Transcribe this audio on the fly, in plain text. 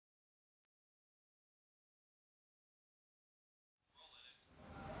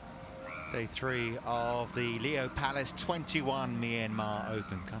Day 3 of the Leopalace21 Myanmar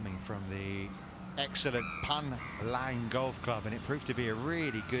Open, coming from the excellent Pun Lang Golf Club, and it proved to be a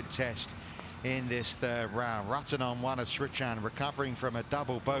really good test in this third round. Ratanon won a Srichan, recovering from a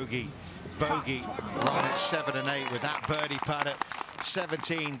double bogey run at 7 and 8 with that birdie putt at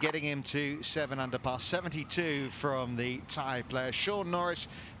 17, getting him to 7 under par. 72 from the Thai player. Sean Norris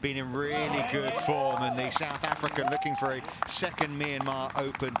been in really good form, and the South African, looking for a second Myanmar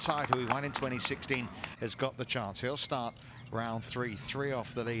Open title. He won in 2016, has got the chance. He'll start round 3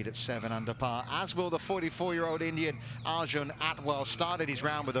 off the lead at 7 under par, as will the 44-year-old Indian Arjun Atwal. Started his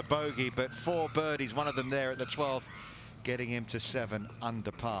round with a bogey, but 4 birdies, one of them there at the 12th, getting him to 7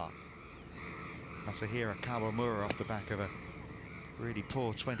 under par. Masahiro Kawamura off the back of a really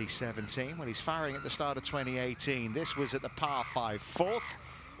poor 2017. Well, he's firing at the start of 2018. This was at the par 5 4th.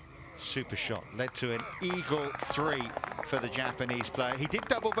 Super shot led to an eagle 3 for the Japanese player. He did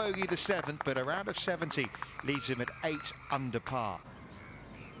double bogey the 7th, but a round of 70 leaves him at 8 under par.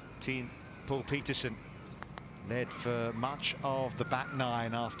 Team Paul Peterson led for much of the back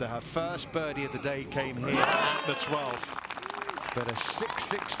 9 after her first birdie of the day came here at the 12th. But a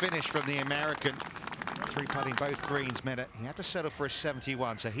 6-6 finish from the American. 3 putting both greens meant it. He had to settle for a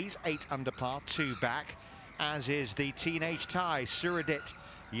 71, so he's 8 under par, 2 back, as is the teenage Thai Suradit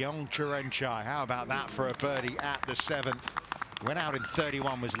Yongcharenchai. How about that for a birdie at the 7th? Went out in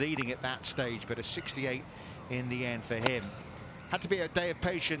 31, was leading at that stage, but a 68 in the end for him. Had to be a day of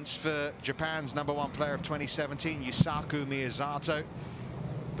patience for Japan's #1 player of 2017, Yusaku Miyazato.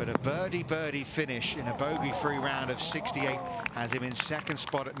 But a birdie finish in a bogey-free round of 68 has him in 2nd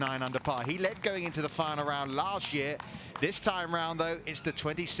spot at 9 under par. He led going into the final round last year. This time round, though, it's the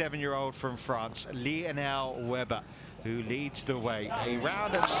 27-year-old from France, Lionel Weber, who leads the way. A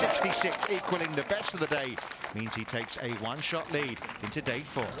round of 66, equaling the best of the day, means he takes a 1-shot lead into day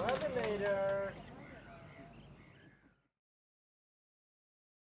 4.